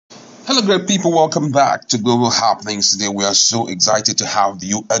Hello, great people. Welcome back to Global Happenings. Today, we are so excited to have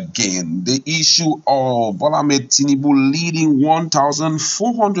you again. The issue of Buhari Tinubu leading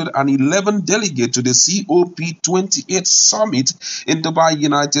 1,411 delegates to the COP28 summit in Dubai,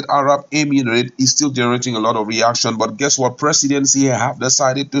 United Arab Emirates is still generating a lot of reaction. But guess what? Presidency have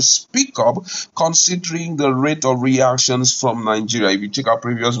decided to speak up considering the rate of reactions from Nigeria. If you check our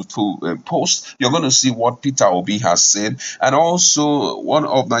previous post, you're going to see what Peter Obi has said. And also, one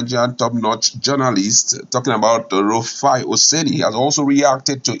of Nigerian top-notch journalists talking about Rufai Oseni has also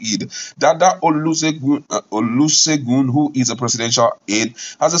reacted to it. Dada Olusegun, who is a presidential aide,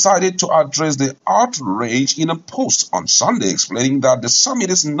 has decided to address the outrage in a post on Sunday, explaining that the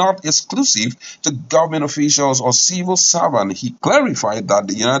summit is not exclusive to government officials or civil servants. He clarified that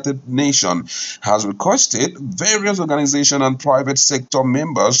the United Nations has requested various organizations and private sector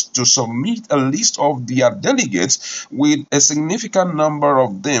members to submit a list of their delegates, with a significant number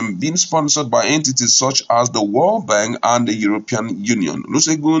of them being sponsored by entities such as the World Bank and the European Union.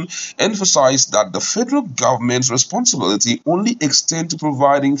 Olusegun emphasized that the federal government's responsibility only extends to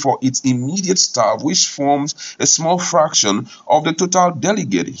providing for its immediate staff, which forms a small fraction of the total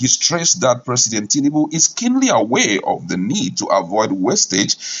delegate. He stressed that President Tinubu is keenly aware of the need to avoid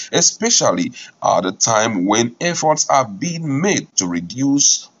wastage, especially at a time when efforts are being made to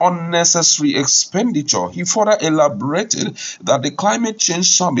reduce unnecessary expenditure. He further elaborated that the climate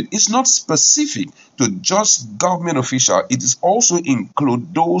change summit is not specific to just government officials. It is also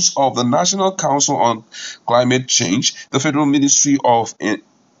include those of the National Council on Climate Change, the Federal Ministry of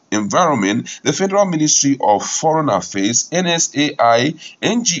Environment, the Federal Ministry of Foreign Affairs, NSAI,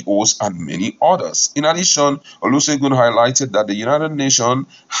 NGOs, and many others. In addition, Olusegun highlighted that the United Nations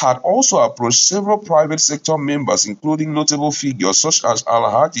had also approached several private sector members, including notable figures such as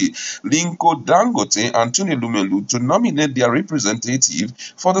Alhaji Linko Dangote and Tony Lumelu, to nominate their representative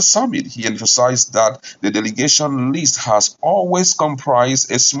for the summit. He emphasized that the delegation list has always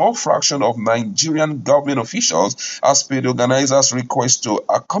comprised a small fraction of Nigerian government officials, as per the organizers' request to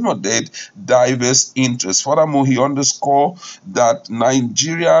accommodate diverse interests. Furthermore, he underscored that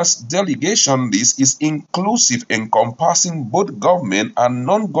Nigeria's delegation list is inclusive, encompassing both government and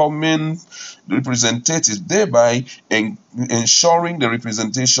non-government representatives, thereby ensuring the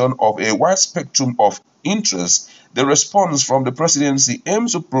representation of a wide spectrum of interests. The response from the presidency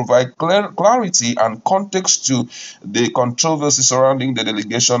aims to provide clarity and context to the controversy surrounding the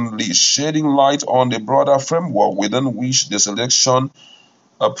delegation list, shedding light on the broader framework within which the selection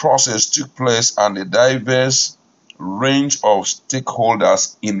process took place and a diverse range of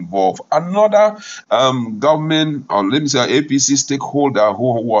stakeholders involved. Another government, or let me say APC stakeholder,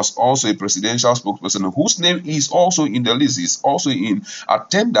 who was also a presidential spokesperson, whose name is also in the list, is also in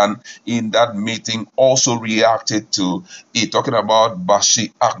attendance in that meeting, also reacted to it, talking about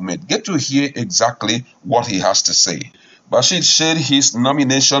Bashir Ahmed. Get to hear exactly what he has to say. Bashir shared his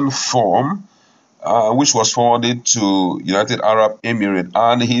nomination form, which was forwarded to United Arab Emirates,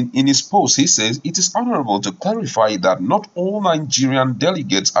 and in his post he says it is honorable to clarify that not all Nigerian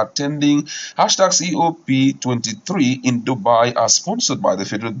delegates attending #COP23 in Dubai are sponsored by the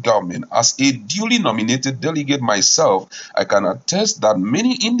federal government. As a duly nominated delegate myself, I can attest that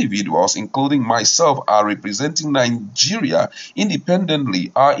many individuals, including myself, are representing Nigeria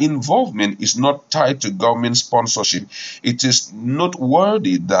independently. Our involvement is not tied to government sponsorship. It is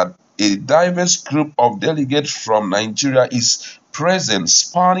noteworthy that a diverse group of delegates from Nigeria is present,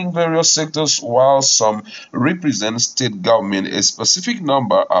 spanning various sectors, while some represent state government. A specific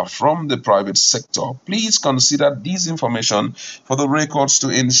number are from the private sector. Please consider this information for the records to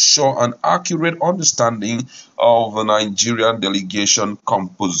ensure an accurate understanding of the Nigerian delegation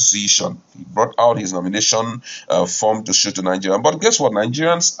composition. He brought out his nomination form to show to Nigeria. But guess what?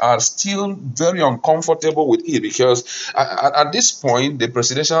 Nigerians are still very uncomfortable with it, because at this point, the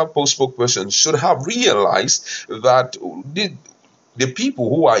presidential spokesperson should have realized that the people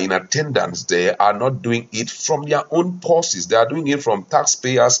who are in attendance there are not doing it from their own purses. They are doing it from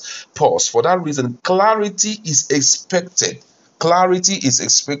taxpayers' purse. For that reason, clarity is expected. Clarity is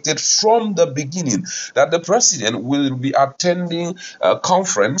expected from the beginning that the president will be attending a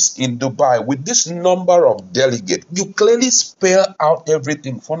conference in Dubai with this number of delegates. You clearly spell out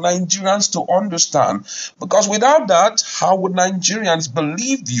everything for Nigerians to understand, because without that, how would Nigerians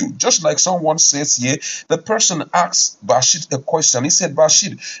believe you? Just like someone says here, the person asked Bashir a question. He said,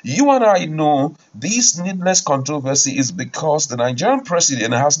 Bashir, you and I know this needless controversy is because the Nigerian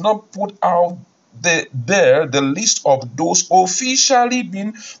president has not put out the list of those officially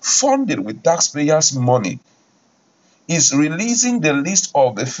being funded with taxpayers' money. Is releasing the list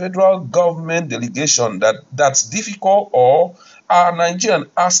of the federal government delegation that's difficult or are Nigerians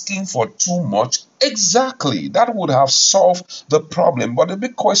asking for too much? Exactly. That would have solved the problem. But the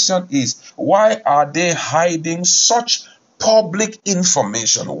big question is, why are they hiding such public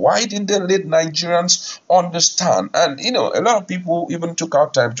information? Why didn't they let Nigerians understand? And a lot of people even took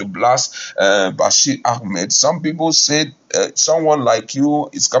out time to blast Bashir Ahmed. Some people said someone like you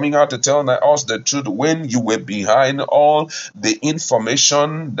is coming out to tell us the truth when you were behind all the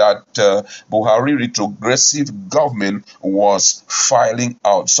information that Buhari retrogressive government was filing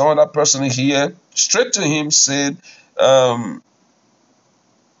out. Some other person here straight to him said,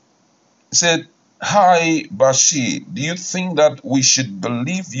 "Hi, Bashir, do you think that we should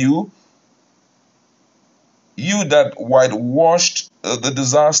believe you? You that whitewashed the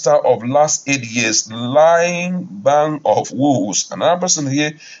disaster of last 8 years, lying bang of wolves." Another person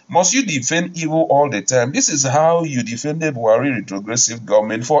here, "Must you defend evil all the time? This is how you defended Buhari retrogressive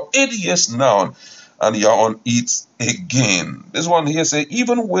government for 8 years now, and you're on it again." This one here say,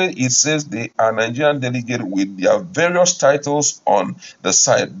 even when it says they are Nigerian delegate with their various titles on the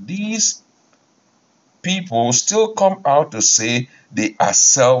side, these people still come out to say they are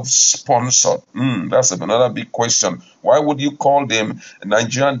self-sponsored. That's another big question. Why would you call them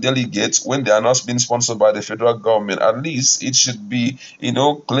Nigerian delegates when they are not being sponsored by the federal government? At least it should be,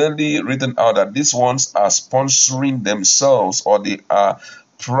 clearly written out that these ones are sponsoring themselves, or they are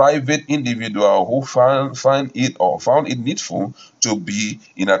private individual who found it needful to be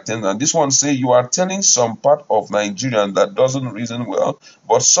in attendance. This one say, you are telling some part of Nigerian that doesn't reason well,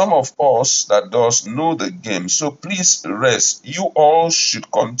 but some of us that does know the game. So please rest. You all should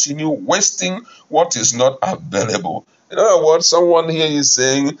continue wasting what is not available. In other words, someone here is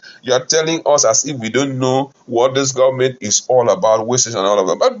saying, you are telling us as if we don't know what this government is all about, wastage and all of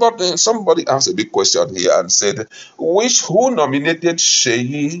that. But somebody asked a big question here and said, who nominated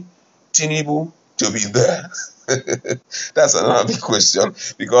Tinubu to be there? That's another big question,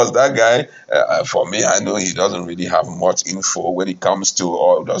 because that guy, for me, I know he doesn't really have much info when it comes to,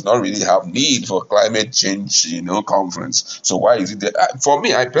 or does not really have need for climate change, conference. So why is it there? For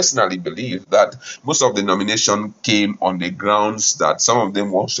me, I personally believe that most of the nomination came on the grounds that some of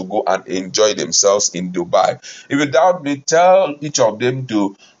them want to go and enjoy themselves in Dubai. If you doubt me, tell each of them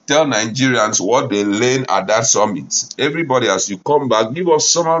to tell Nigerians what they learned at that summit. Everybody, as you come back, give us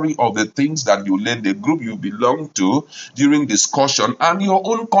summary of the things that you learned, the group you belong to during discussion, and your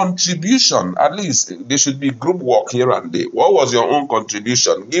own contribution. At least there should be group work here and there. What was your own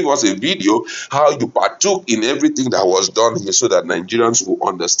contribution? Give us a video how you partook in everything that was done here, so that Nigerians will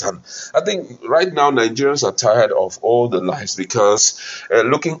understand. I think right now Nigerians are tired of all the lies, because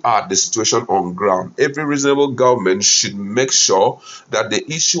looking at the situation on ground, every reasonable government should make sure that the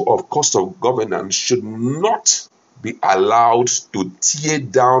issue of cost of governance should not be allowed to tear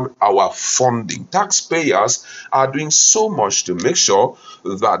down our funding. Taxpayers are doing so much to make sure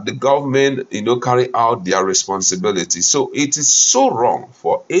that the government, carry out their responsibility. So it is so wrong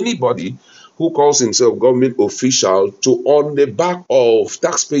for anybody who calls himself government official to, on the back of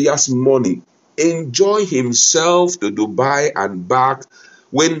taxpayers' money, enjoy himself to Dubai and back,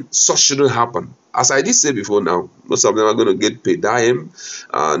 when such shouldn't happen. As I did say before now, most of them are going to get paid dime,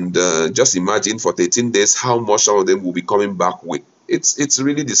 and just imagine for 13 days how much some of them will be coming back with. It's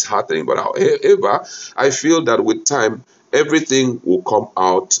really disheartening. But however, I feel that with time, everything will come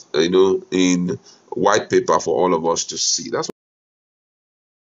out, in white paper for all of us to see. That's